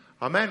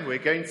Amen. We're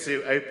going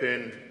to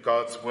open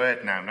God's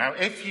Word now. Now,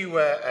 if you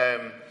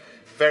were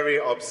very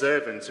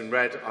observant and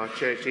read our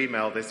church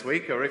email this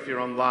week, or if you're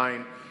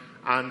online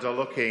and are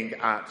looking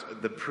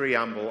at the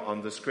preamble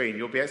on the screen,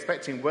 you'll be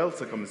expecting Will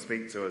to come and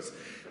speak to us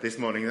this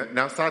morning.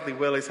 Now, sadly,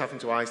 Will is having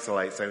to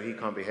isolate, so he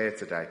can't be here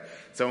today.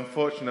 So,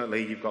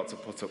 unfortunately, you've got to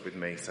put up with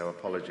me, so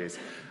apologies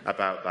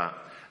about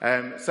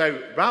that. So,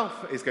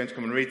 Ralph is going to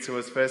come and read to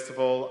us first of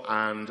all,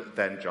 and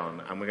then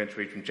John. And we're going to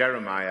read from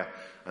Jeremiah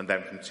and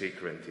then from 2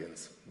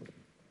 Corinthians.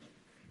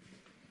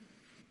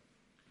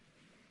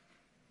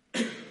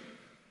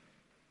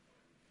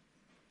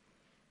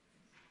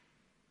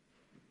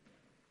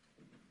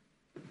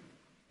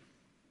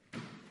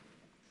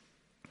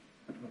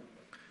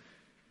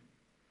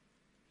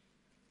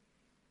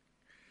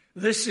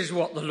 This is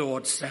what the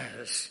Lord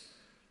says.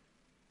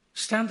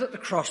 Stand at the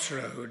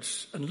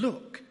crossroads and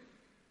look.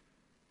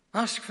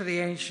 Ask for the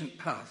ancient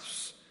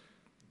paths.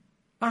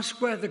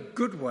 Ask where the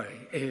good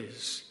way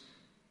is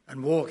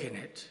and walk in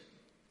it,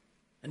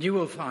 and you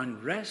will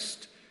find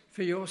rest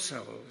for your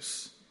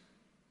souls.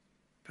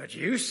 But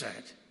you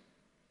said,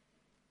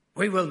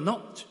 we will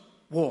not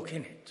walk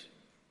in it.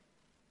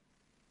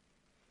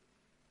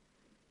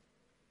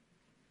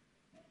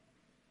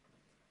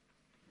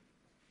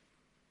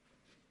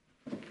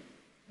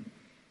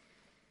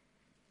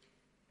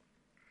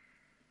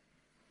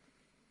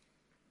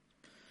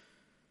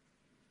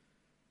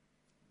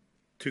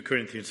 Two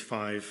Corinthians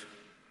 5,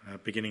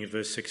 beginning at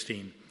verse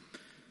 16.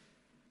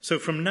 So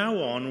from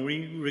now on,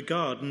 we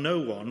regard no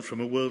one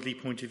from a worldly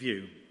point of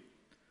view.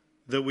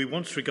 Though we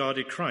once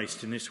regarded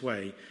Christ in this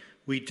way,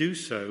 we do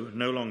so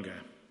no longer.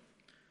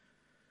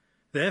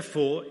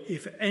 Therefore,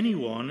 if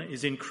anyone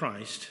is in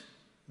Christ,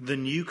 the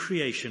new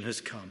creation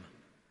has come.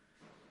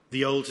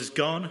 The old is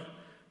gone,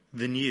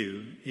 the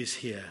new is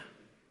here.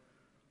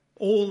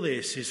 All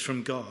this is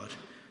from God,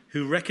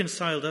 who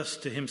reconciled us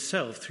to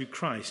himself through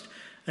Christ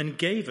and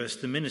gave us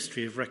the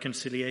ministry of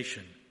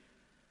reconciliation,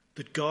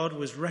 that God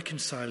was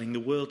reconciling the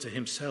world to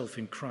himself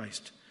in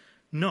Christ,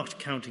 not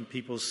counting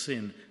people's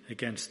sin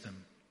against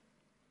them.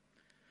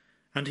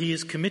 And he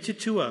has committed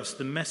to us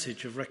the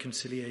message of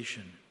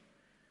reconciliation.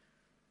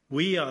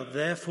 We are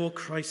therefore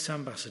Christ's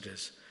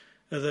ambassadors,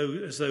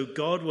 as though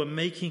God were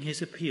making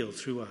his appeal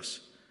through us.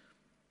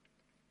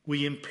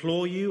 We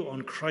implore you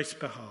on Christ's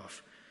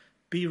behalf,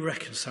 be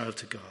reconciled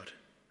to God.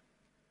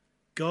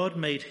 God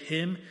made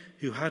him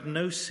who had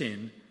no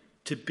sin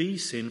to be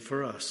sin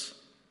for us,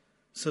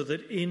 so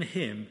that in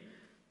him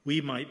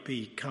we might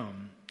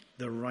become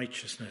the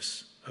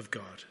righteousness of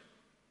God.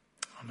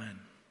 Amen.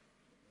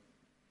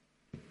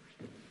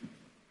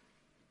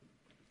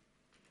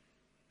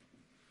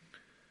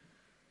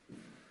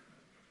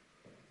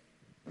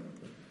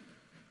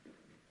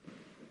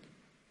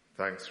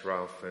 Thanks,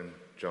 Ralph and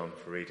John,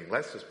 for reading.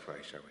 Let's just pray,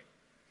 shall we?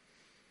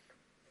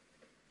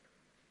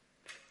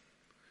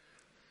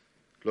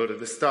 Lord,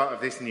 at the start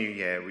of this new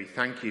year, we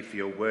thank you for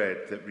your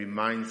word that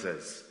reminds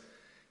us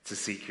to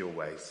seek your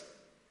ways.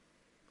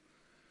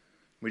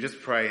 We just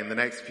pray in the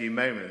next few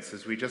moments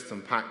as we just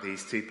unpack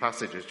these two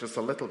passages just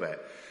a little bit,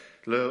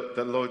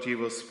 that, Lord, you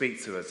will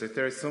speak to us. If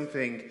there is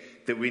something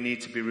that we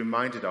need to be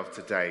reminded of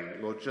today,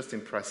 Lord, just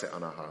impress it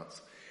on our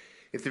hearts.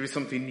 If there is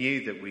something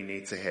new that we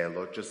need to hear,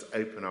 Lord, just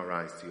open our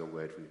eyes to your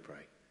word, we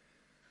pray.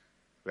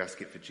 We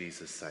ask it for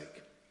Jesus'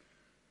 sake.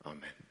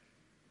 Amen.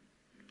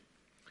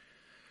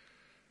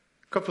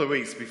 A couple of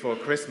weeks before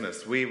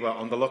Christmas, we were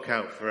on the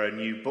lookout for a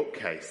new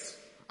bookcase.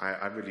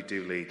 I really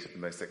do lead the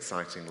most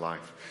exciting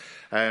life.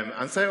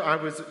 And so I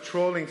was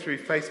trawling through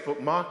Facebook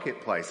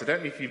Marketplace. I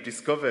don't know if you've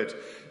discovered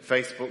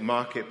Facebook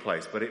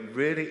Marketplace, but it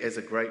really is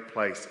a great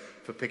place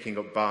for picking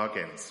up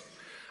bargains.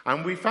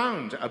 And we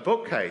found a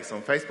bookcase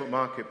on Facebook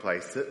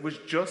Marketplace that was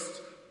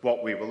just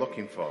what we were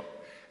looking for.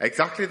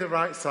 Exactly the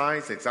right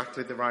size,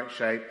 exactly the right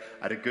shape,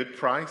 at a good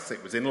price.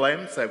 It was in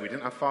Lem, so we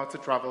didn't have far to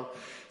travel.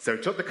 So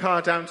we took the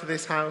car down to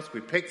this house, we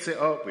picked it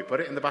up, we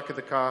put it in the back of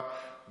the car,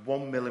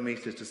 1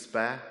 millimetre to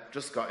spare,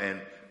 just got in,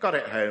 got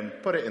it home,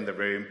 put it in the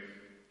room.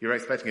 You're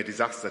expecting a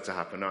disaster to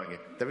happen, aren't you?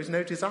 There is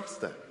no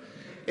disaster.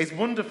 It's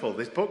wonderful.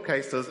 This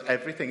bookcase does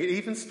everything. It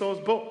even stores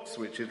books,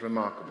 which is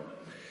remarkable.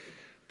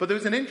 But there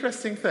was an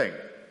interesting thing.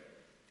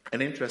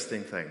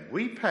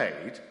 We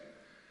paid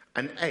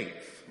an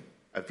eighth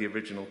of the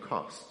original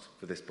cost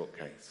for this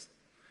bookcase.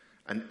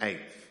 An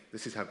eighth.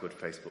 This is how good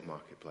Facebook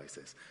Marketplace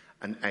is.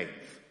 An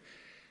eighth.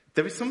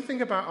 There is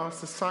something about our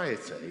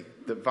society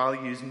that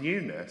values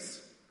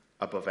newness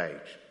above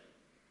age.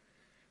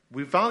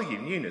 We value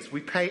newness.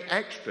 We pay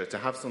extra to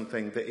have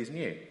something that is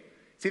new.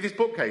 See, this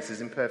bookcase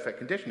is in perfect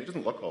condition. It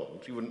doesn't look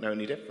old. You wouldn't know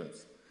any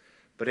difference.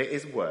 But it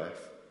is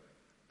worth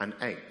an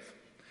eighth.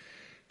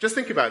 Just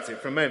think about it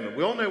for a moment.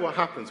 We all know what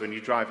happens when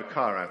you drive a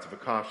car out of a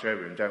car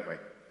showroom, don't we?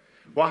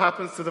 What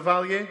happens to the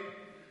value?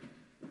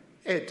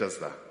 It does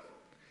that.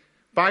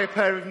 Buy a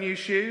pair of new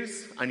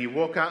shoes and you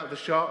walk out of the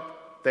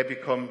shop, they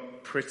become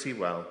pretty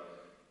well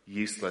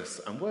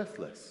useless and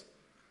worthless.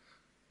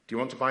 Do you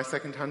want to buy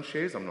second-hand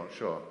shoes? I'm not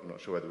sure. I'm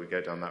not sure whether we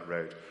go down that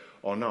road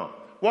or not.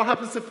 What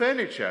happens to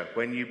furniture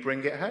when you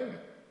bring it home?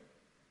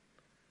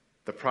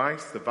 the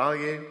price, the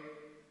value,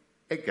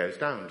 it goes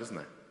down, doesn't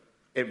it?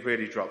 It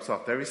really drops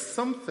off. There is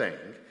something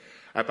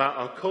about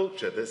our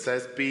culture that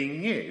says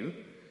being new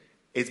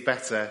is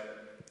better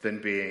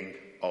than being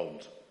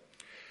old.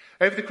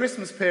 Over the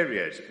Christmas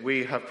period,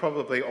 we have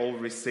probably all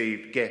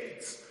received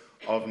gifts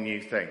of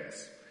new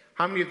things.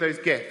 How many of those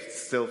gifts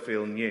still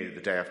feel new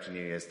the day after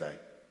New Year's Day?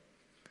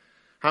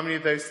 How many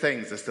of those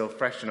things are still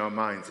fresh in our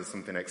minds as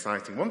something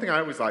exciting? One thing I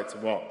always like to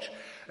watch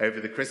over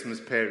the Christmas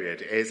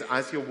period is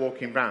as you're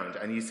walking round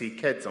and you see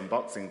kids on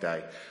Boxing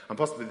Day and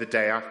possibly the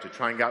day after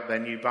trying out their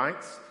new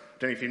bikes. I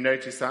don't know if you've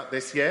noticed that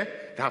this year.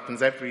 It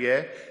happens every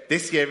year.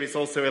 This year it's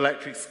also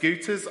electric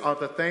scooters are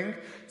the thing.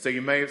 So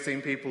you may have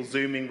seen people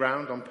zooming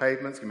round on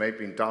pavements. You may have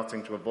been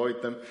darting to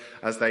avoid them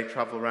as they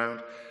travel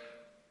around.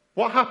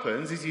 What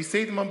happens is you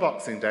see them on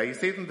Boxing Day, you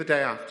see them the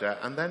day after,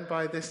 and then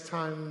by this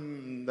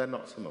time they're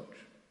not so much.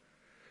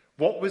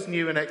 What was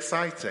new and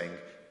exciting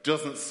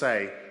doesn't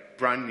say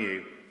brand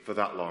new for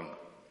that long.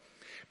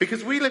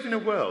 Because we live in a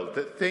world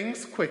that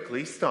things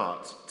quickly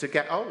start to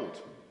get old.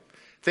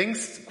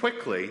 Things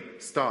quickly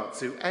start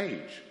to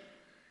age.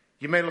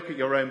 You may look at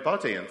your own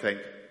body and think,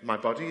 my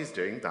body is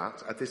doing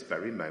that at this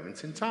very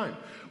moment in time.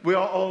 We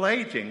are all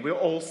aging. We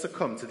all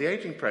succumb to the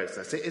aging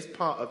process. It is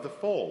part of the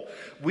fall.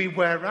 We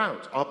wear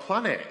out. Our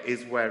planet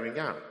is wearing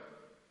out.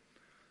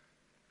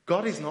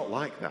 God is not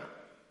like that.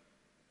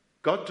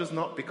 God does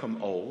not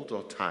become old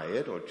or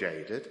tired or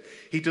jaded.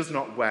 He does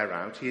not wear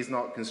out. He is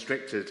not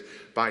constricted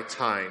by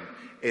time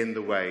in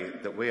the way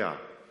that we are.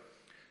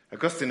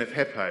 Augustine of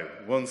Hippo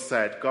once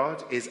said,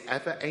 God is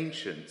ever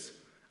ancient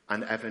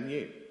and ever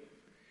new.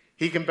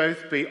 He can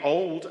both be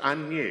old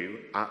and new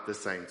at the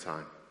same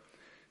time.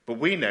 But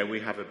we know we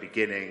have a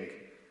beginning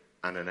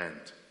and an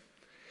end.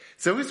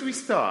 So as we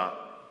start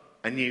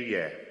a new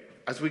year,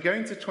 as we go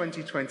into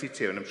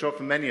 2022, and I'm sure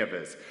for many of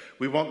us,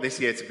 we want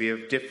this year to be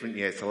a different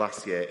year to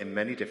last year in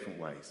many different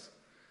ways.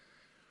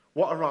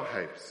 What are our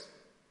hopes?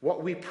 What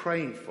are we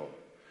praying for?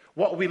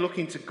 What are we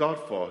looking to God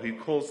for, who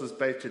calls us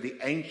both to the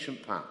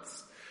ancient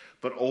paths,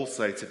 but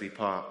also to be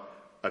part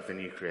of the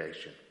new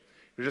creation?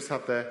 We just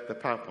have the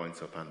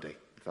PowerPoint up, Andy,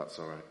 if that's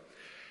all right.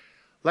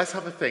 Let's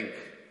have a think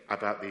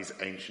about these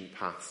ancient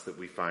paths that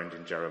we find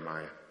in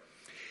Jeremiah.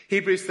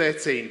 Hebrews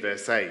 13,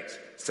 verse 8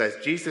 says,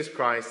 Jesus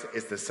Christ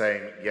is the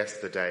same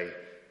yesterday,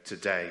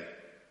 today,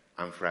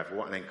 and forever.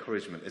 What an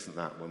encouragement, isn't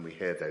that, when we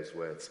hear those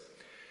words?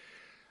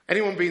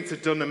 Anyone been to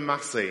Dunham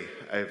Massey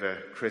over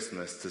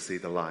Christmas to see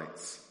the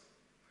lights?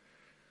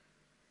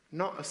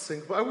 Not a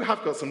single... Well, we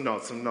have got some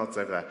nods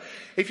over there.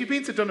 If you've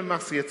been to Dunham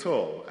Massey at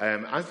all,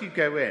 as you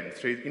go in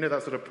through, you know,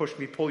 that sort of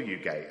push-me-pull-you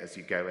gate as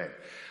you go in,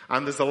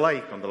 and there's a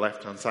lake on the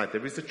left-hand side.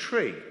 There is a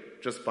tree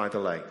just by the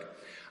lake.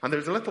 And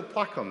there's a little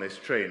plaque on this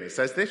tree, and it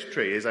says this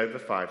tree is over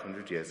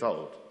 500 years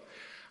old.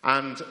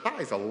 And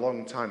that is a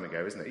long time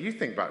ago, isn't it? You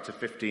think back to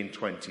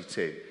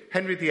 1522.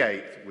 Henry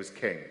VIII was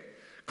king.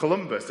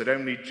 Columbus had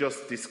only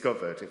just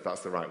discovered, if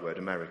that's the right word,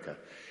 America.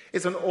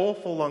 It's an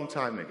awful long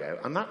time ago,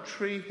 and that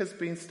tree has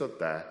been stood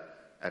there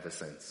ever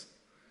since.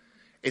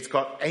 It's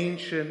got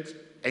ancient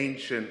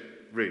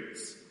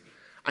roots.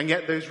 And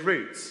yet those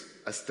roots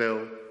are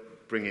still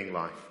bringing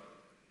life.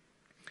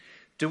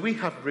 Do we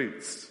have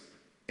roots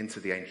into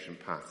the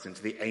ancient paths,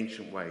 into the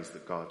ancient ways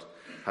that God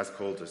has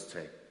called us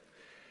to?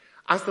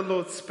 As the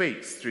Lord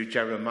speaks through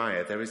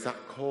Jeremiah, there is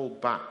that call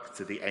back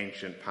to the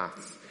ancient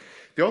paths.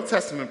 The Old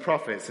Testament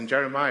prophets, and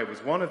Jeremiah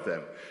was one of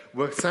them,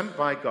 were sent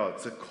by God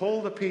to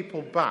call the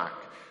people back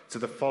to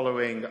the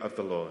following of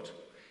the Lord.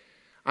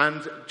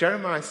 And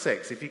Jeremiah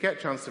 6, if you get a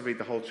chance to read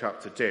the whole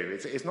chapter, do.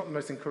 It's not the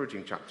most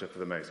encouraging chapter for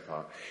the most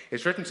part.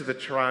 It's written to the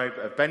tribe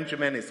of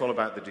Benjamin. It's all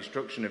about the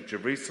destruction of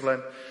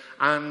Jerusalem.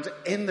 And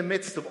in the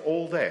midst of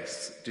all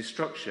this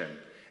destruction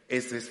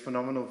is this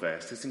phenomenal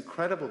verse, this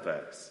incredible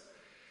verse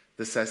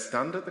that says,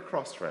 stand at the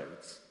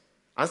crossroads.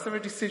 As there are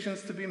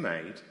decisions to be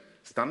made,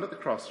 stand at the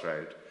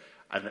crossroad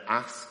and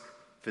ask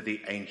for the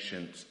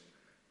ancient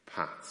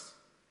paths.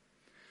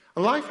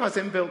 And life has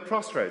inbuilt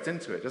crossroads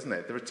into it, doesn't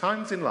it? There are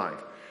times in life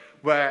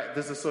where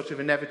there's a sort of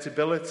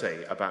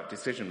inevitability about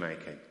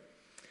decision-making.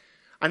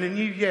 And a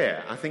new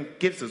year, I think,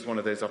 gives us one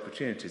of those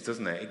opportunities,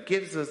 doesn't it? It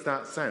gives us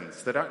that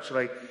sense that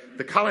actually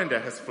the calendar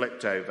has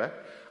flipped over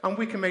and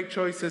we can make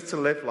choices to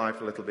live life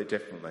a little bit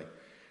differently.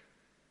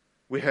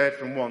 We heard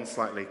from one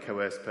slightly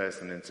coerced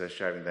person into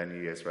sharing their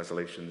New Year's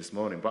resolution this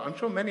morning, but I'm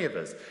sure many of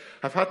us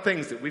have had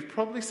things that we've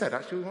probably said,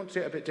 actually, we want to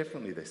do it a bit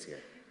differently this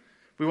year.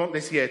 We want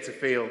this year to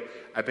feel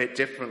a bit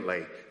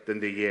differently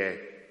than the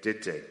year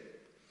did do.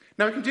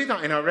 Now, we can do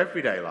that in our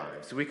everyday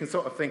lives. We can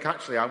sort of think,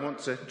 actually, I want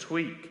to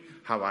tweak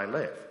how I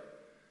live.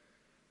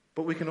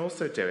 But we can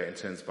also do it in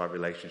terms of our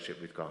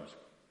relationship with God.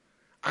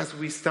 As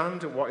we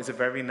stand at what is a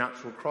very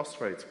natural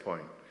crossroads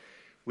point,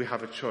 we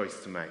have a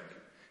choice to make.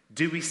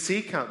 Do we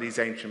seek out these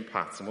ancient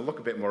paths? And we'll look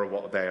a bit more at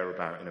what they are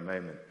about in a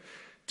moment.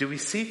 Do we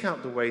seek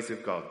out the ways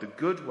of God, the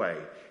good way,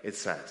 it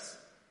says?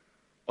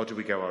 Or do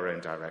we go our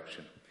own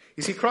direction?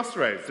 You see,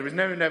 crossroads, there is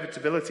no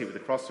inevitability with the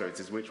crossroads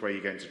as which way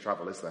you're going to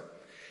travel, is there?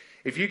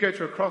 If you go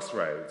to a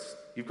crossroads,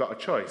 you've got a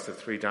choice of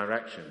three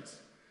directions.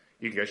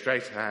 You can go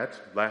straight ahead,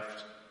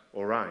 left,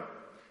 all right.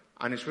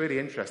 And it's really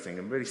interesting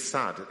and really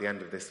sad at the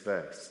end of this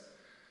verse.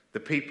 The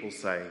people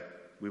say,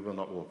 we will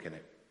not walk in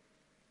it.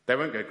 They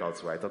won't go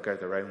God's way, they'll go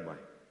their own way.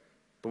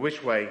 But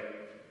which way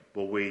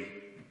will we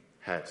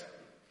head?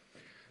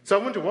 So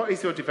I wonder, what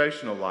is your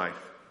devotional life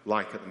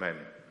like at the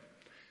moment?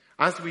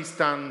 As we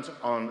stand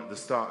on the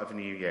start of a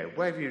new year,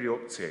 where are you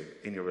up to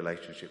in your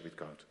relationship with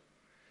God?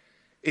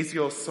 Is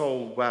your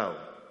soul well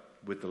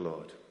with the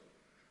Lord?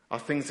 Are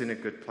things in a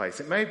good place?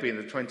 It may have been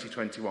that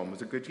 2021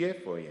 was a good year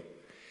for you.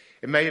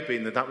 It may have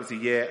been that that was a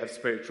year of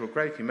spiritual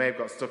growth. You may have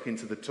got stuck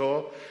into the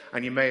tour,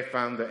 and you may have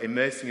found that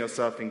immersing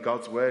yourself in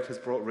God's word has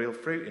brought real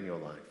fruit in your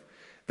life.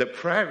 That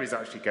prayer is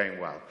actually going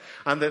well,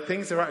 and that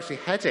things are actually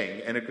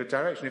heading in a good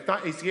direction. If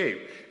that is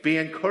you, be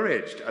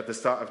encouraged at the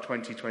start of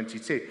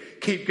 2022.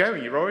 Keep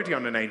going. You're already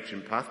on an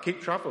ancient path.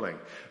 Keep travelling.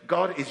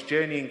 God is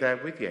journeying there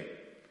with you.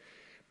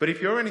 But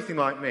if you're anything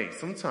like me,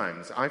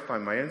 sometimes I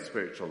find my own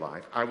spiritual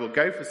life, I will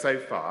go for so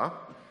far,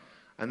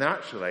 and then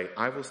actually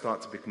I will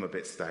start to become a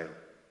bit stale.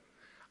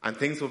 And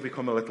things will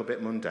become a little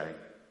bit mundane.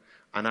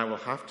 And I will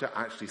have to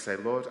actually say,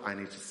 Lord, I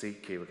need to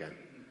seek you again.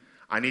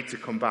 I need to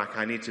come back.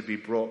 I need to be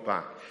brought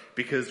back,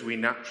 because we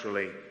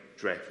naturally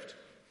drift.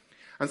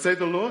 And so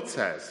the Lord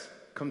says,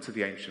 come to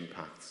the ancient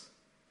paths.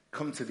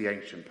 Come to the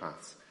ancient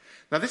paths.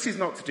 Now, this is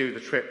not to do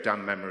with the trip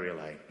down memory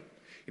lane.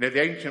 You know,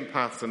 the ancient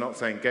paths are not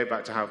saying go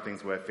back to how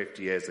things were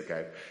 50 years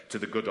ago, to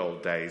the good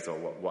old days or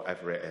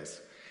whatever it is.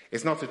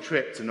 It's not a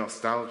trip to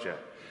nostalgia,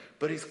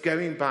 but it's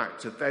going back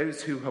to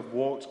those who have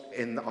walked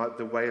in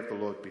the way of the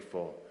Lord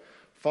before,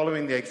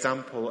 following the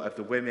example of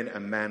the women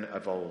and men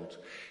of old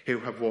who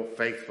have walked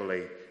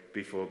faithfully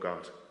before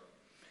God.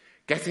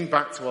 Getting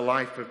back to a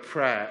life of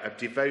prayer, of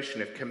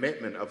devotion, of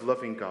commitment, of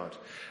loving God,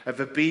 of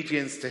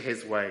obedience to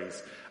his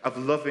ways, of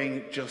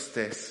loving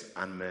justice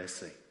and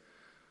mercy.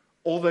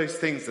 All those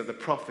things that the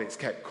prophets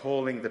kept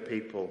calling the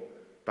people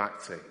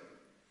back to.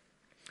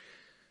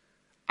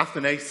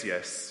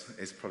 Athanasius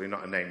is probably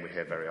not a name we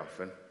hear very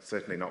often.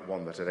 Certainly not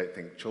one that I don't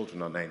think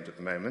children are named at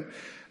the moment.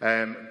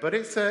 But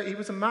he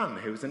was a man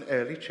who was an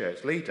early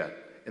church leader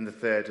in the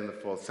 3rd and the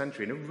 4th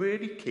century, and a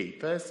really key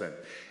person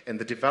in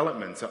the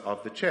development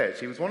of the church.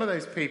 He was one of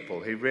those people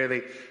who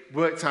really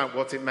worked out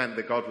what it meant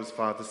that God was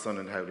Father, Son,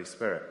 and Holy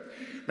Spirit.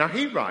 Now,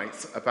 he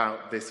writes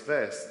about this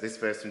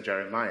verse from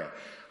Jeremiah,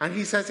 and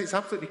he says it's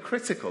absolutely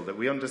critical that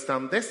we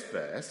understand this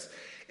verse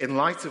in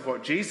light of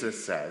what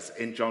Jesus says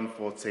in John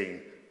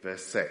 14,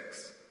 verse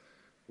 6,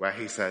 where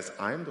he says,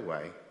 I am the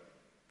way,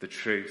 the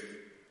truth,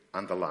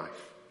 and the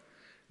life.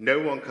 No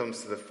one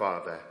comes to the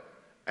Father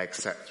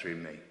except through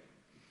me.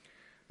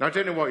 Now, I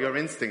don't know what your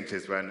instinct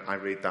is when I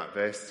read that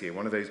verse to you,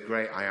 one of those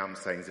great I am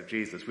sayings of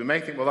Jesus. We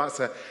may think, well, that's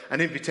an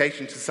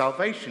invitation to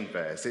salvation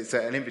verse. It's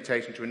an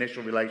invitation to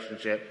initial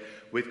relationship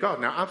with God.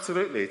 Now,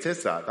 absolutely, it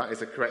is that. That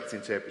is a correct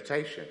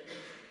interpretation.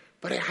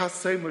 But it has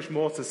so much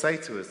more to say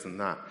to us than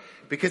that,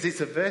 because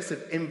it's a verse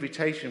of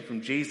invitation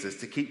from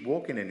Jesus to keep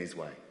walking in his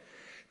way,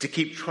 to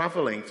keep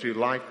travelling through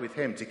life with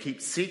him, to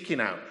keep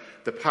seeking out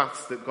the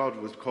paths that God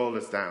would call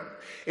us down.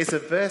 It's a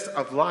verse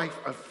of life,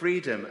 of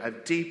freedom,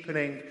 of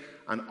deepening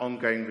and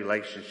ongoing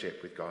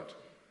relationship with God.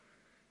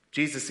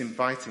 Jesus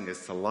inviting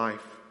us to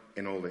life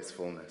in all its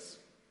fullness.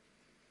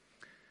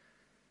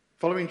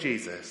 Following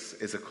Jesus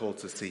is a call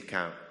to seek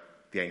out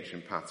the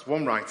ancient paths.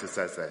 One writer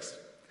says this: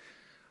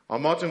 our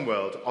modern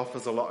world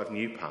offers a lot of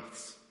new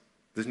paths.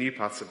 There's new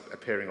paths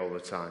appearing all the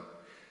time.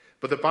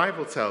 But the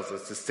Bible tells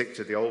us to stick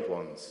to the old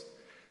ones,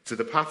 to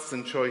the paths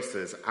and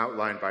choices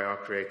outlined by our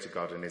Creator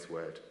God in his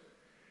word.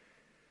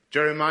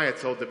 Jeremiah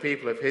told the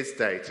people of his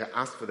day to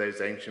ask for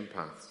those ancient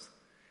paths,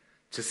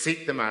 to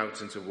seek them out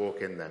and to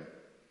walk in them.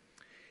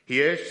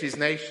 He urged his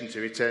nation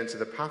to return to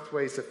the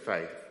pathways of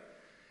faith,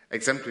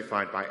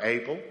 exemplified by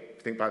Abel. If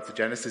you think back to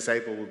Genesis,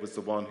 Abel was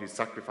the one whose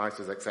sacrifice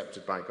was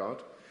accepted by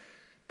God.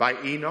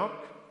 By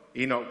Enoch.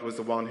 Enoch was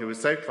the one who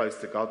was so close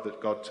to God that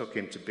God took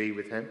him to be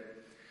with him.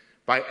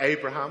 By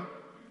Abraham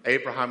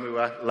who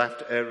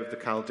left Ur of the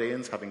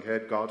Chaldeans, having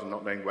heard God and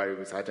not knowing where he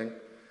was heading.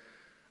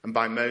 And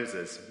by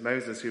Moses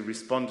who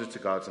responded to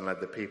God and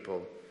led the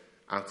people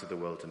out of the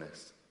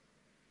wilderness.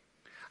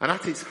 And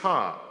at its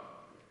heart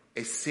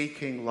is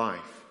seeking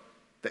life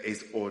that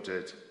is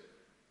ordered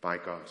by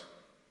God.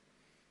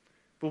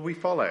 Will we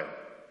follow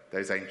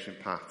those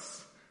ancient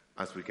paths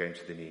as we go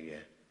into the new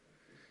year?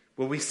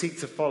 Will we seek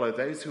to follow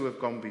those who have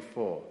gone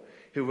before,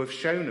 who have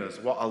shown us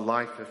what a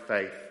life of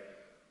faith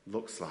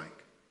looks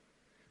like?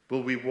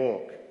 Will we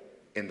walk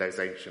in those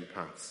ancient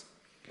paths?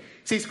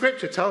 See,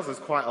 Scripture tells us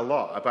quite a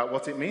lot about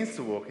what it means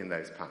to walk in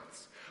those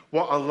paths,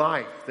 what a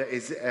life that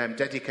is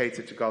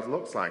dedicated to God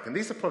looks like. And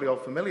these are probably all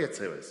familiar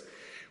to us.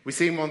 We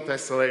see in 1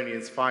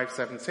 Thessalonians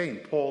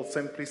 5:17, Paul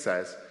simply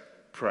says,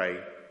 pray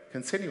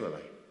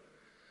continually.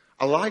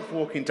 A life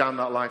walking down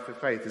that life of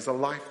faith is a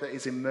life that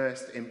is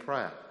immersed in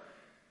prayer.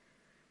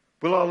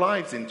 Will our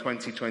lives in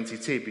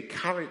 2022 be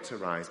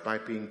characterised by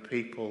being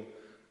people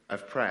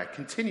of prayer,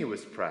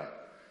 continuous prayer?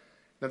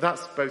 Now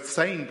that's both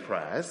saying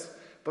prayers,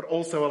 but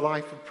also a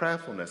life of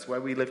prayerfulness where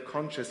we live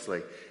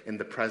consciously in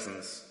the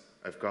presence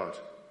of God.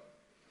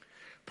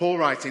 Paul,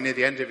 writing near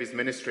the end of his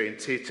ministry in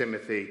 2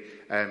 Timothy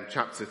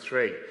chapter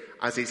 3,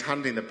 as he's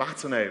handing the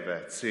baton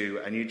over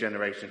to a new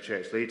generation of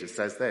church leaders,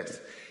 says this.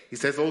 He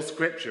says, all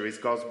scripture is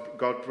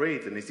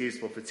God-breathed and is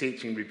useful for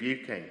teaching,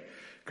 rebuking,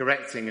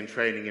 correcting and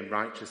training in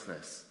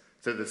righteousness,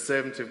 so the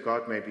servant of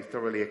God may be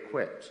thoroughly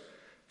equipped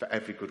for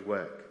every good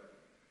work.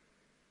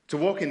 To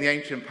walk in the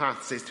ancient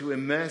paths is to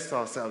immerse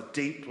ourselves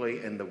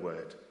deeply in the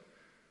word.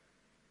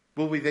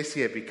 Will we this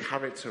year be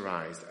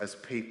characterized as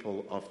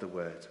people of the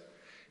word?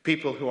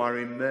 People who are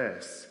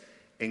immersed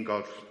in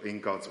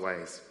God's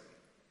ways.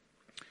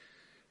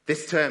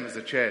 This term as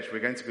a church, we're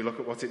going to be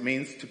looking at what it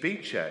means to be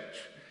church,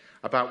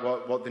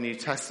 about what the New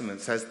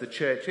Testament says the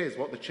church is,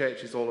 what the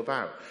church is all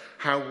about,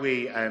 how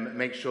we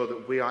make sure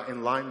that we are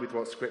in line with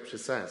what Scripture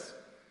says.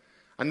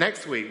 And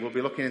next week, we'll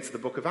be looking into the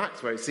book of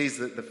Acts, where it sees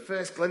that the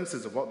first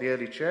glimpses of what the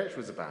early church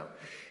was about.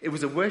 It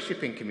was a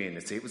worshipping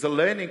community. It was a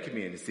learning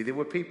community. They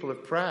were people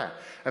of prayer,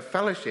 of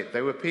fellowship.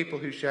 They were people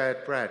who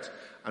shared bread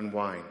and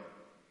wine.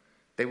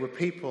 They were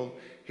people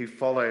who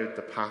followed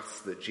the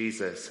paths that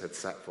Jesus had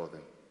set for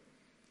them.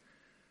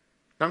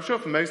 Now, I'm sure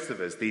for most of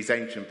us, these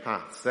ancient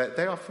paths,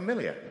 they are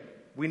familiar.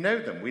 We know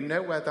them. We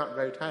know where that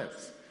road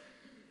heads.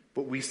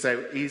 But we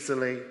so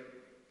easily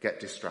get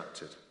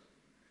distracted.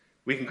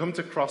 We can come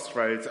to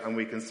crossroads and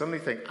we can suddenly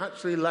think,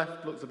 actually,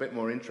 left looks a bit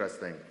more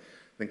interesting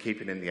than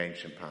keeping in the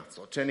ancient paths.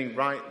 Or turning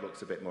right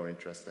looks a bit more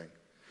interesting.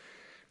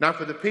 Now,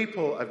 for the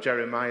people of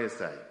Jeremiah's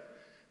day,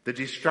 the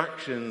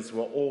distractions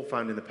were all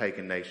found in the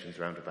pagan nations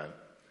round about.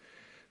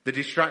 The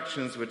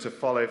distractions were to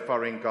follow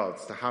foreign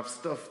gods, to have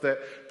stuff that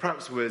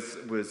perhaps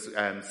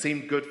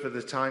seemed good for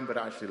the time, but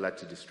actually led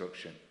to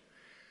destruction.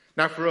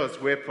 Now, for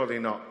us, we're probably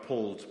not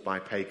pulled by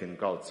pagan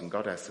gods and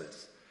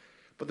goddesses,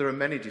 but there are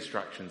many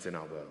distractions in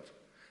our world.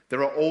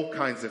 There are all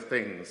kinds of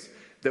things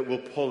that will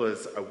pull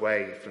us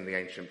away from the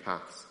ancient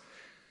paths.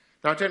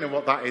 Now, I don't know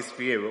what that is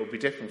for you. It will be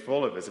different for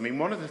all of us. I mean,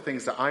 one of the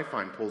things that I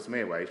find pulls me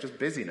away is just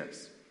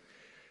busyness.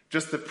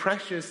 Just the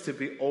pressures to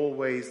be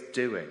always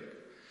doing.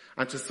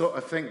 And to sort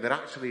of think that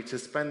actually to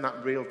spend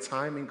that real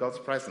time in God's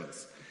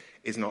presence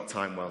is not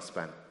time well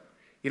spent.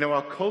 You know,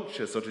 our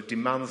culture sort of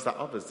demands that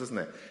of us, doesn't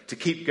it? To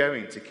keep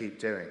going, to keep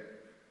doing.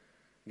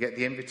 Yet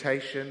the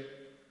invitation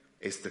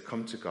is to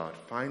come to God,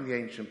 find the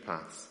ancient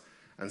paths,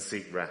 and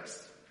seek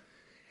rest.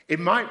 It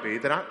might be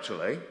that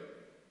actually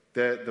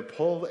the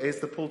pull is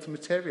the pull to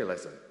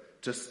materialism,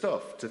 to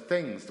stuff, to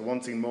things, to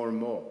wanting more and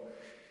more.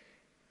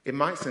 It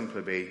might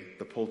simply be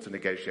the pull to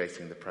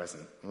negotiating the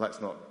present. And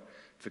let's not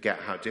forget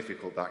how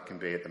difficult that can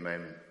be at the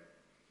moment.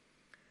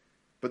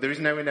 But there is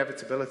no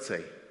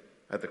inevitability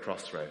at the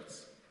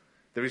crossroads.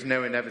 There is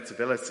no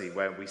inevitability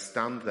where we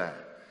stand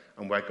there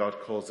and where God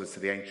calls us to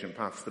the ancient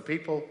paths. The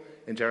people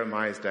in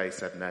Jeremiah's day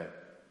said, no,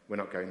 we're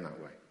not going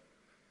that way.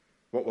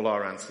 What will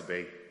our answer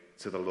be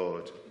to the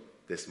Lord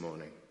this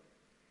morning?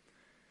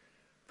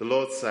 The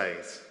Lord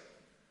says,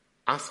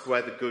 ask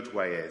where the good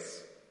way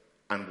is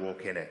and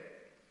walk in it,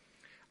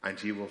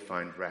 and you will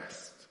find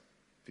rest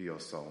for your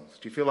souls.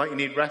 Do you feel like you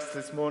need rest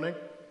this morning?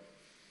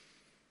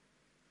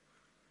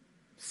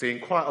 Seeing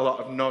quite a lot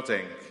of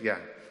nodding, yeah.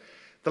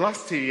 The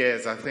last 2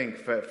 years, I think,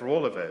 for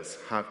all of us,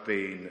 have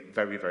been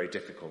very, very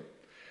difficult.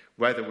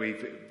 Whether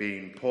we've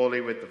been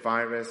poorly with the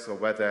virus or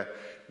whether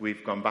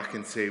we've gone back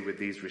into with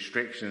these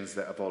restrictions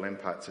that have all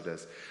impacted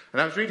us. And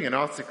I was reading an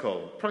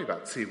article probably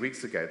about 2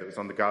 weeks ago that was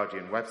on the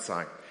Guardian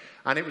website.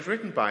 And it was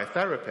written by a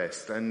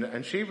therapist.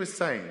 And she was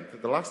saying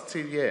that the last 2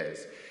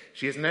 years,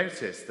 she has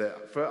noticed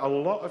that for a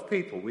lot of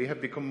people, we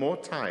have become more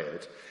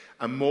tired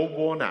and more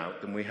worn out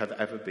than we have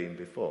ever been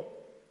before.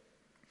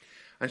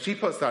 And she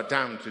puts that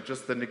down to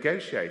just the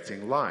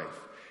negotiating life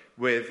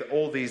with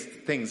all these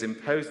things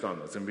imposed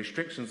on us and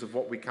restrictions of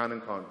what we can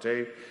and can't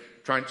do,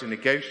 trying to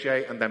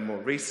negotiate, and then more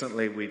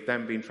recently we've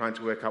then been trying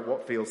to work out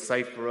what feels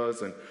safe for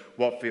us and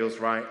what feels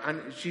right.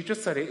 And she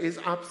just said it is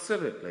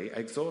absolutely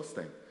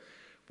exhausting.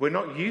 We're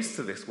not used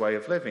to this way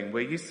of living.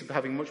 We're used to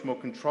having much more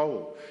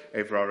control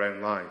over our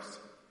own lives.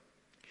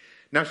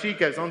 Now, she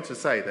goes on to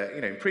say that,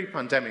 in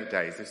pre-pandemic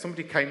days, if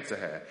somebody came to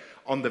her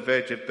on the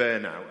verge of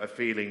burnout, of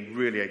feeling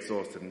really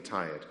exhausted and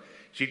tired,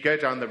 she'd go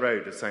down the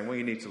road of saying, well,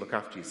 you need to look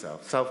after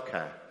yourself,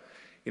 self-care,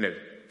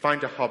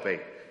 find a hobby,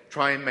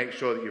 try and make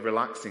sure that you're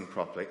relaxing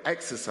properly,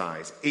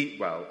 exercise, eat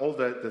well, all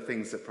the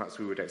things that perhaps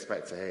we would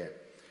expect to hear.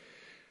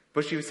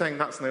 But she was saying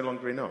that's no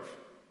longer enough.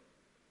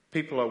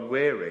 People are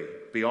weary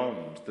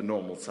beyond the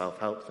normal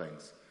self-help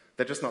things.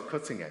 They're just not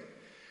cutting it.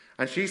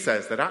 And she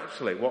says that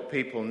actually what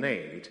people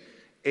need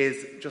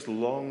is just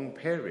long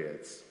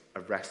periods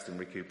of rest and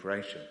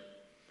recuperation.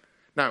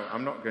 Now,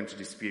 I'm not going to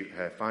dispute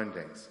her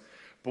findings,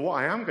 but what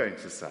I am going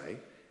to say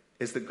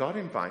is that God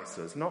invites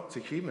us not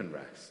to human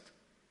rest,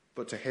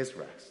 but to his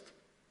rest,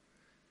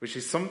 which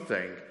is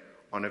something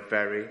on a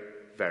very,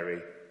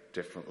 very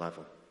different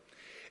level.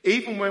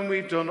 Even when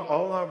we've done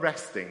all our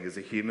resting as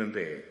a human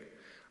being,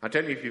 I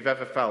don't know if you've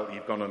ever felt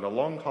you've gone on a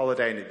long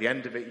holiday and at the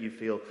end of it you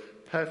feel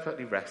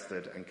perfectly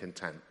rested and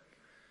content.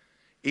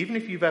 Even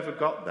if you've ever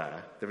got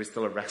there, there is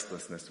still a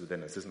restlessness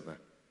within us, isn't there?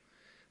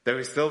 There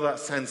is still that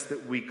sense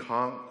that we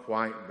can't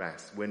quite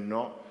rest. We're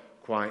not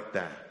quite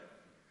there.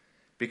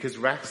 because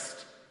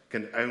rest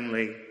can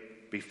only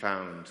be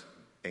found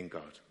in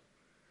God.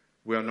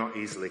 We are not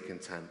easily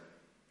content.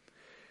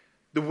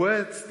 The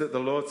words that the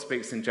Lord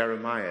speaks in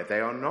Jeremiah, they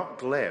are not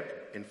glib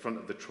in front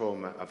of the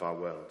trauma of our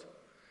world.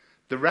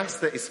 The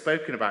rest that is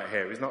spoken about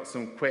here is not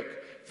some quick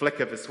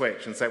flick of a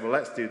switch and say, well,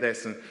 let's do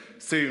this, and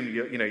soon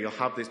you'll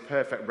have this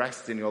perfect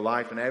rest in your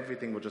life and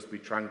everything will just be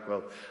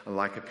tranquil and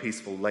like a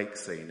peaceful lake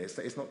scene.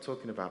 It's not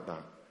talking about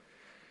that.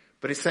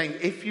 But it's saying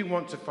if you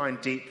want to find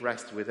deep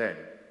rest within,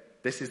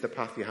 this is the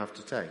path you have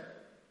to take.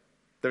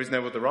 There is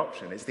no other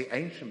option. It's the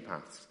ancient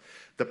paths,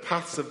 the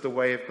paths of the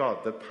way of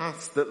God, the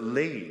paths that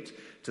lead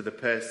to the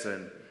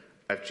person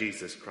of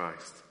Jesus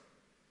Christ.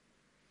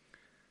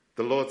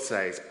 The Lord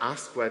says,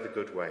 ask where the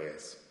good way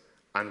is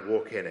and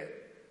walk in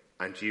it,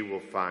 and you will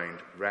find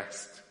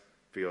rest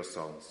for your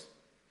souls.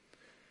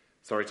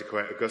 Sorry to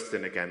quote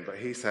Augustine again, but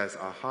he says,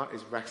 our heart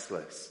is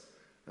restless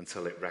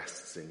until it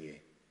rests in you.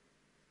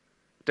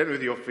 I don't know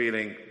whether you're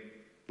feeling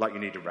like you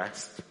need a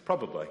rest,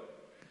 probably.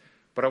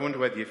 But I wonder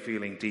whether you're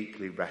feeling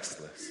deeply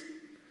restless.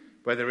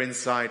 Whether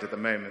inside at the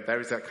moment there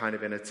is that kind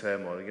of inner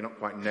turmoil and you're not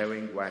quite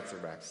knowing where to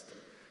rest.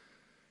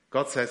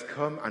 God says,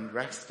 come and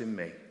rest in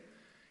me,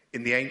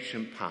 in the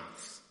ancient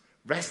paths.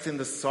 Rest in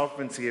the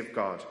sovereignty of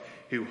God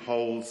who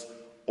holds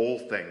all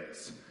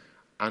things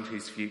and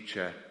whose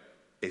future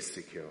is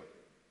secure.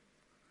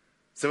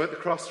 So at the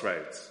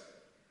crossroads,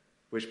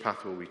 which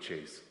path will we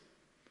choose?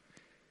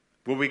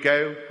 Will we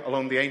go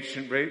along the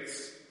ancient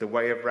routes, the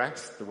way of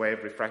rest, the way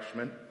of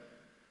refreshment?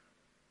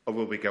 Or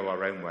will we go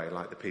our own way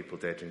like the people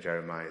did in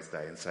Jeremiah's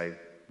day and say,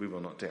 we will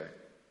not do it?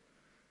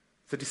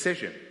 It's a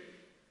decision.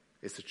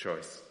 It's a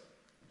choice.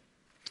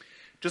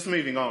 Just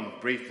moving on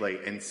briefly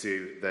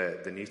into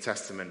the New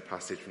Testament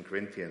passage from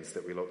Corinthians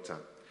that we looked at.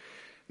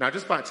 Now,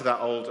 just back to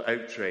that old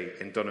oak tree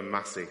in Dunham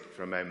Massey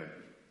for a moment.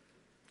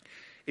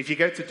 If you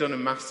go to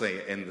Dunham Massey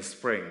in the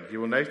spring,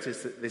 you will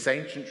notice that this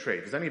ancient tree,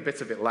 there's only a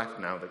bit of it left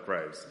now that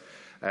grows,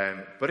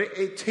 but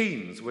it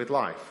teems with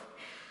life.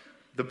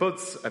 The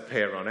buds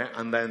appear on it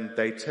and then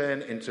they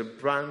turn into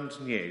brand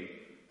new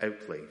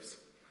oak leaves.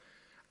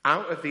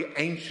 Out of the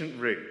ancient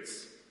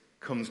roots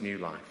comes new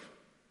life.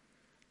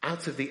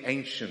 Out of the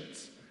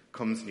ancient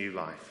comes new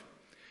life.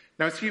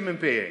 Now, as human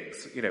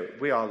beings,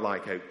 we are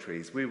like oak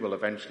trees. We will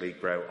eventually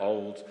grow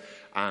old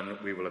and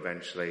we will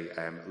eventually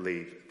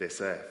leave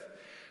this earth.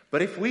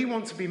 But if we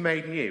want to be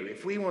made new,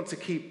 if we want to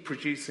keep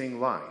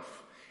producing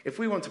life, if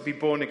we want to be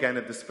born again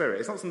of the Spirit,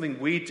 it's not something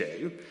we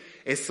do,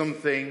 it's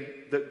something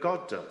that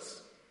God does.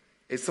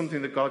 It's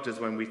something that God does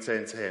when we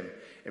turn to him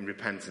in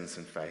repentance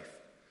and faith.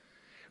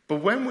 But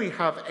when we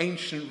have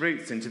ancient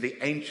roots into the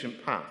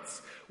ancient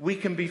paths, we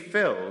can be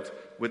filled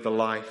with the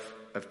life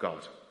of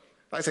God.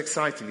 That's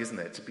exciting, isn't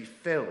it? To be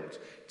filled,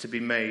 to be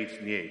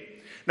made new.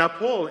 Now,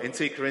 Paul in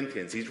 2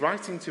 Corinthians, he's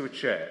writing to a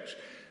church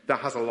that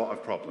has a lot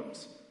of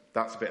problems.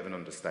 That's a bit of an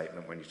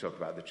understatement when you talk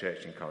about the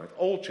church in Corinth.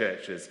 All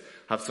churches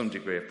have some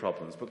degree of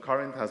problems, but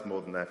Corinth has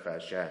more than their fair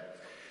share.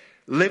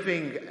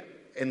 Living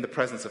in the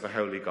presence of a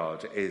holy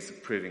God is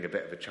proving a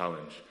bit of a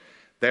challenge.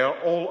 They are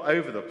all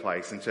over the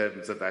place in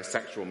terms of their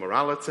sexual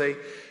morality.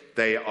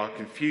 They are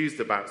confused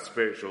about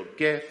spiritual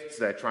gifts.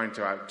 They're trying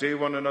to outdo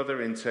one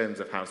another in terms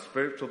of how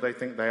spiritual they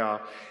think they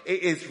are.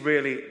 It is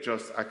really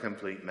just a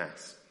complete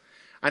mess.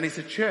 And it's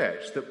a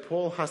church that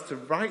Paul has to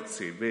write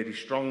to really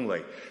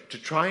strongly to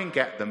try and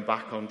get them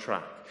back on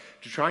track,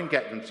 to try and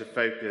get them to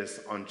focus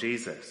on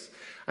Jesus.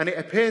 And it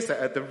appears that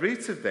at the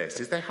root of this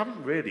is they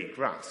haven't really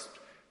grasped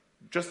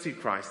just who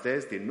Christ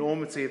is, the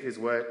enormity of his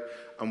work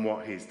and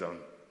what he's done.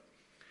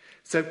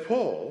 So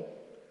Paul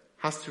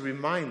has to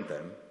remind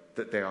them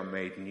that they are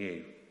made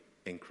new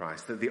in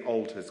Christ, that the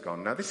old has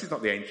gone. Now, this is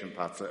not the ancient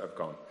paths that have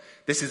gone.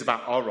 This is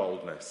about our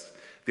oldness,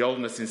 the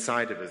oldness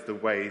inside of us, the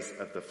ways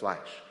of the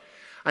flesh.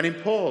 And in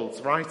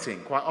Paul's writing,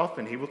 quite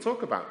often he will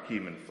talk about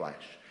human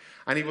flesh.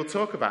 And he will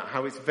talk about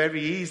how it's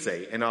very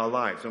easy in our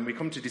lives when we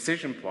come to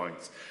decision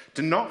points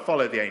to not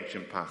follow the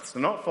ancient paths, to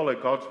not follow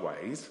God's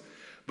ways,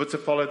 but to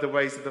follow the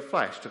ways of the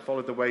flesh, to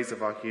follow the ways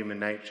of our human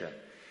nature.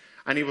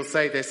 And he will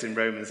say this in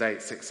Romans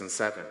 8, 6 and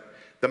 7.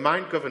 The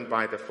mind governed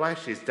by the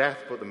flesh is death,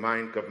 but the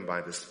mind governed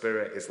by the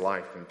Spirit is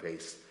life and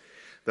peace.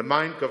 The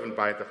mind governed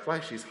by the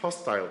flesh is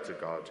hostile to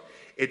God.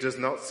 It does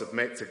not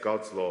submit to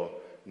God's law,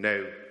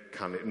 nor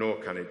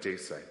can it do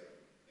so.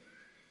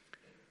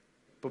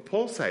 But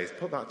Paul says,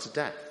 put that to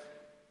death.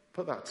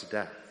 Put that to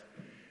death.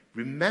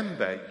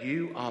 Remember,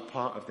 you are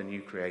part of the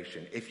new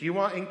creation. If you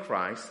are in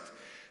Christ,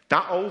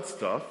 that old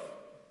stuff,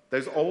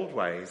 those old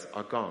ways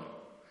are gone.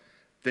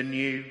 The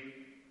new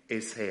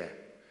is here.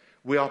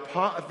 We are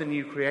part of the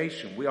new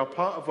creation. We are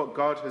part of what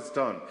God has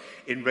done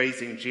in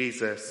raising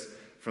Jesus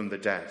from the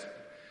dead.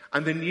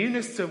 And the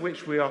newness to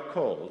which we are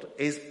called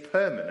is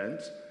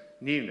permanent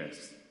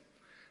newness.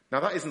 Now,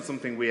 that isn't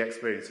something we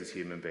experience as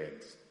human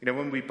beings.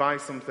 When we buy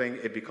something,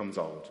 it becomes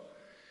old.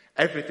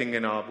 Everything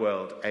in our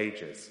world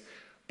ages.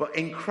 But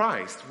in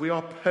Christ, we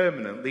are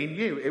permanently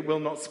new. It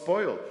will not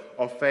spoil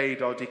or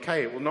fade or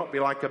decay. It will not be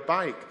like a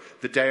bike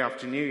the day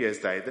after New Year's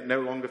Day that no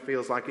longer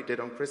feels like it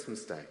did on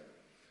Christmas Day.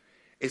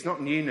 It's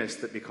not newness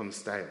that becomes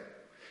stale.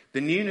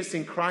 The newness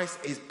in Christ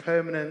is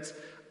permanent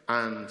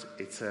and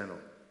eternal.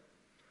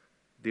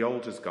 The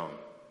old has gone.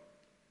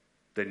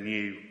 The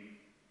new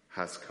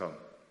has come.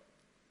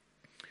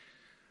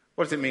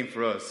 What does it mean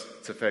for us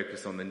to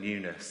focus on the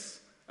newness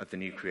of the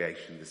new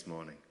creation this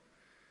morning?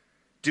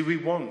 Do we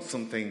want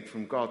something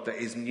from God that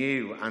is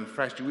new and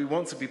fresh? Do we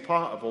want to be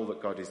part of all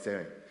that God is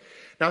doing?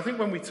 Now, I think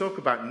when we talk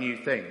about new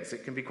things,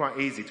 it can be quite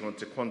easy to want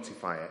to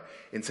quantify it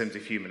in terms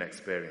of human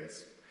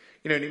experience.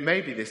 And it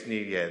may be this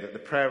new year that the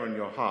prayer on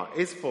your heart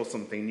is for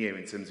something new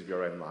in terms of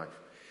your own life.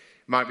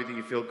 It might be that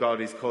you feel God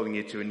is calling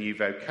you to a new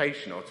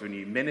vocation or to a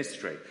new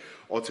ministry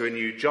or to a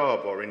new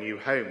job or a new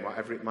home,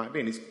 whatever it might be.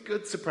 And it's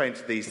good to pray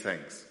into these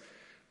things.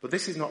 But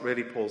this is not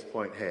really Paul's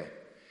point here.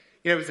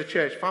 As a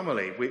church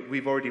family,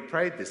 we've already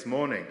prayed this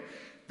morning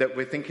that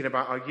we're thinking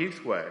about our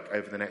youth work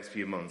over the next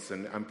few months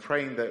and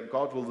praying that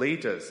God will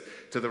lead us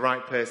to the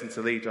right person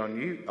to lead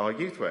our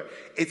youth work.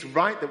 It's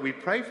right that we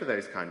pray for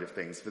those kind of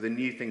things, for the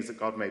new things that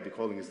God may be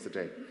calling us to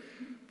do.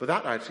 But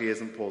that actually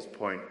isn't Paul's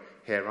point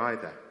here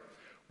either.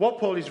 What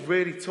Paul is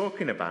really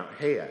talking about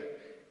here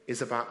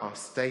is about our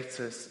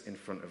status in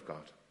front of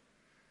God.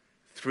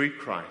 Through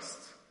Christ,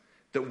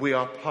 that we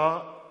are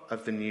part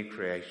of the new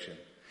creation,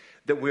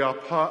 that we are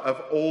part of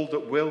all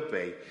that will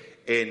be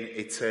in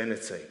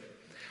eternity.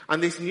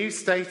 And this new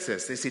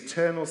status, this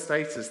eternal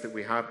status that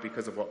we have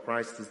because of what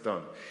Christ has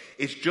done,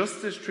 is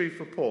just as true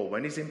for Paul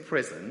when he's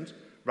imprisoned,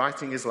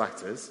 writing his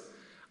letters,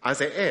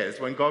 as it is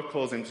when God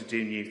calls him to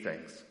do new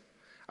things.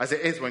 As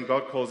it is when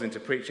God calls him to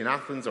preach in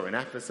Athens or in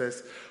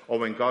Ephesus, or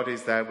when God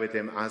is there with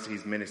him as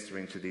he's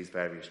ministering to these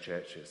various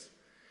churches.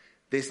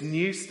 This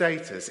new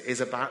status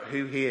is about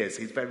who he is,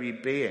 his very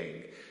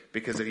being,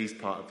 because he's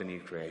part of the new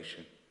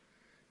creation.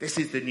 This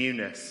is the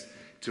newness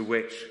to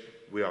which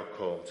we are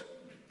called.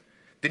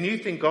 The new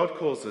thing God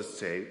calls us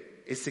to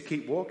is to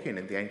keep walking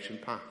in the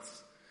ancient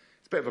paths.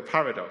 It's a bit of a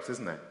paradox,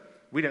 isn't it?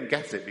 We don't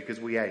get it because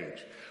we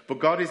age. But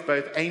God is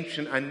both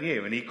ancient and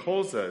new, and he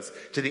calls us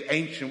to the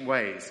ancient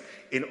ways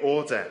in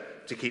order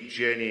to keep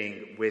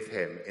journeying with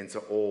him into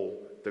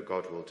all that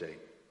God will do.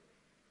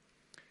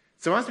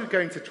 So as we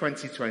go into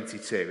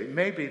 2022, it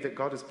may be that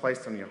God has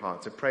placed on your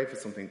heart to pray for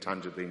something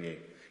tangibly new.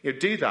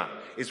 Do that.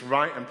 It's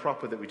right and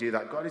proper that we do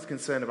that. God is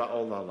concerned about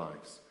all our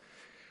lives.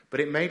 But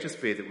it may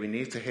just be that we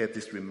need to hear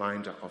this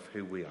reminder of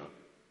who we are.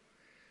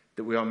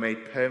 That we are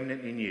made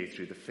permanently new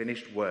through the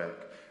finished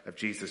work of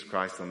Jesus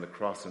Christ on the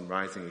cross and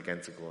rising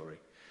again to glory.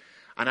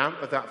 And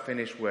out of that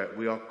finished work,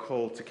 we are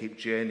called to keep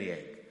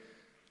journeying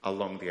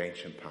along the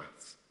ancient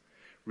paths.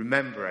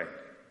 Remembering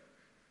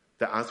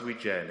that as we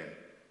journey,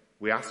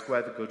 we ask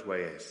where the good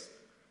way is.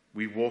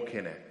 We walk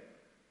in it,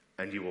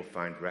 and you will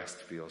find rest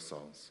for your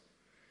souls.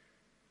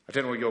 I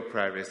don't know what your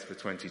prayer is for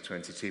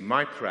 2022.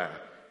 My prayer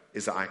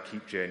is that I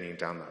keep journeying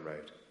down that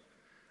road.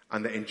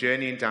 And that in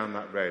journeying down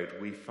that road,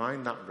 we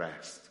find that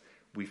rest,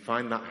 we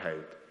find that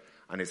hope,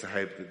 and it's a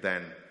hope that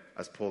then,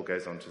 as Paul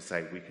goes on to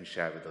say, we can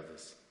share with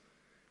others.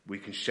 We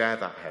can share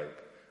that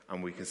hope,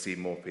 and we can see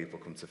more people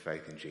come to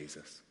faith in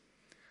Jesus.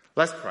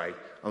 Let's pray,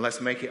 and let's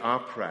make it our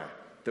prayer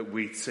that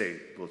we too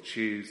will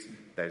choose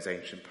those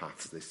ancient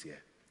paths this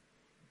year.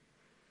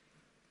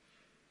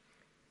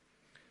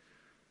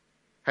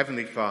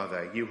 Heavenly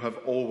Father, you have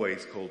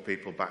always called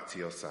people back to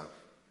yourself.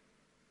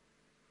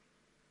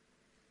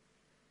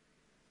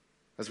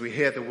 As we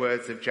hear the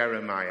words of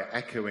Jeremiah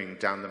echoing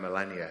down the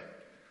millennia,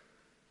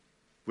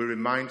 we're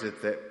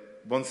reminded that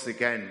once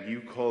again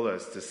you call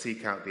us to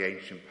seek out the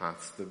ancient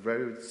paths, the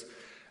roads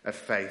of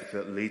faith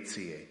that lead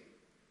to you.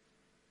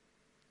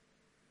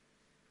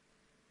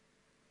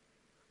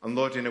 And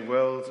Lord, in a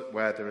world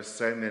where there are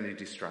so many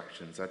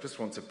distractions, I just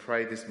want to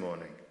pray this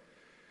morning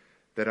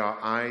that our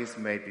eyes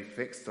may be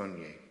fixed on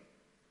you.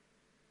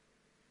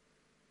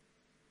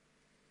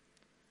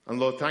 And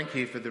Lord, thank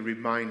you for the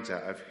reminder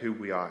of who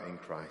we are in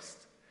Christ.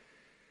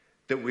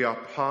 That we are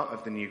part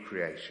of the new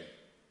creation.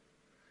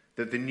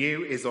 That the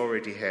new is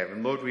already here.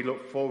 And Lord, we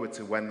look forward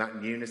to when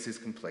that newness is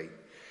complete.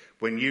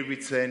 When you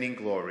return in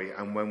glory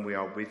and when we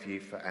are with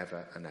you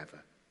forever and ever.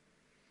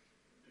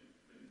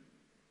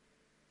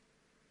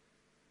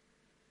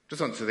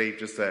 Just want to leave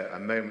just a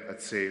moment or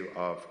two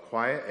of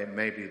quiet. It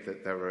may be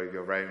that there are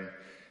your own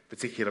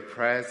particular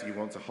prayers you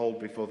want to hold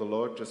before the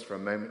Lord just for a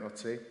moment or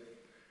two.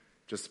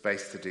 Just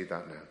space to do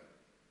that now.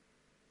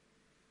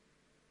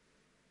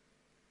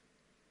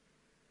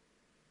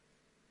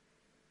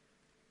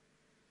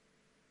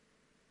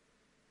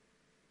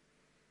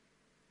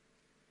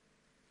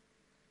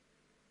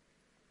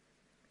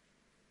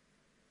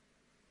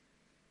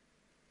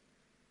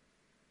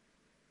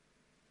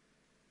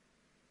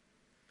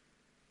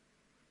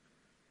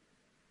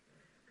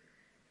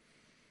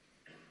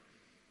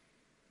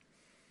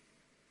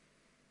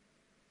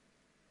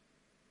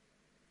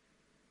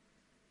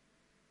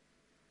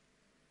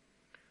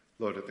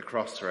 Lord, at the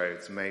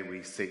crossroads, may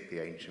we seek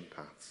the ancient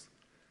paths.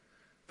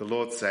 The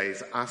Lord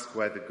says, ask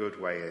where the good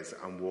way is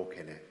and walk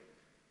in it,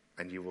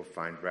 and you will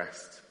find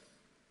rest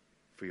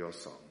for your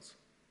souls.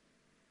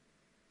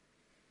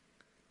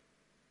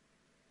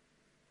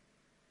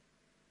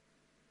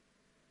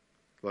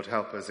 Lord,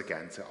 help us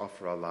again to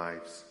offer our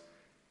lives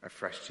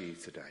afresh to you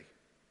today.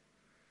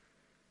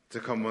 To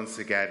come once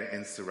again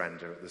in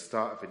surrender at the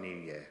start of a new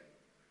year.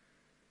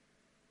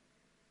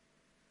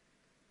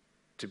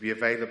 To be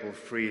available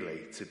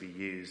freely to be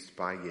used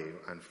by you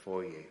and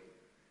for you,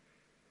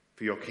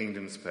 for your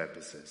kingdom's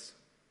purposes.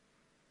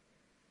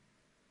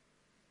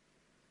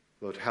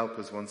 Lord, help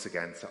us once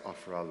again to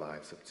offer our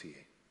lives up to you.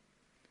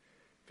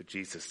 For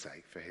Jesus'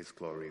 sake, for his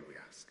glory we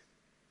ask.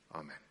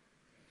 Amen.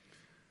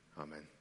 Amen.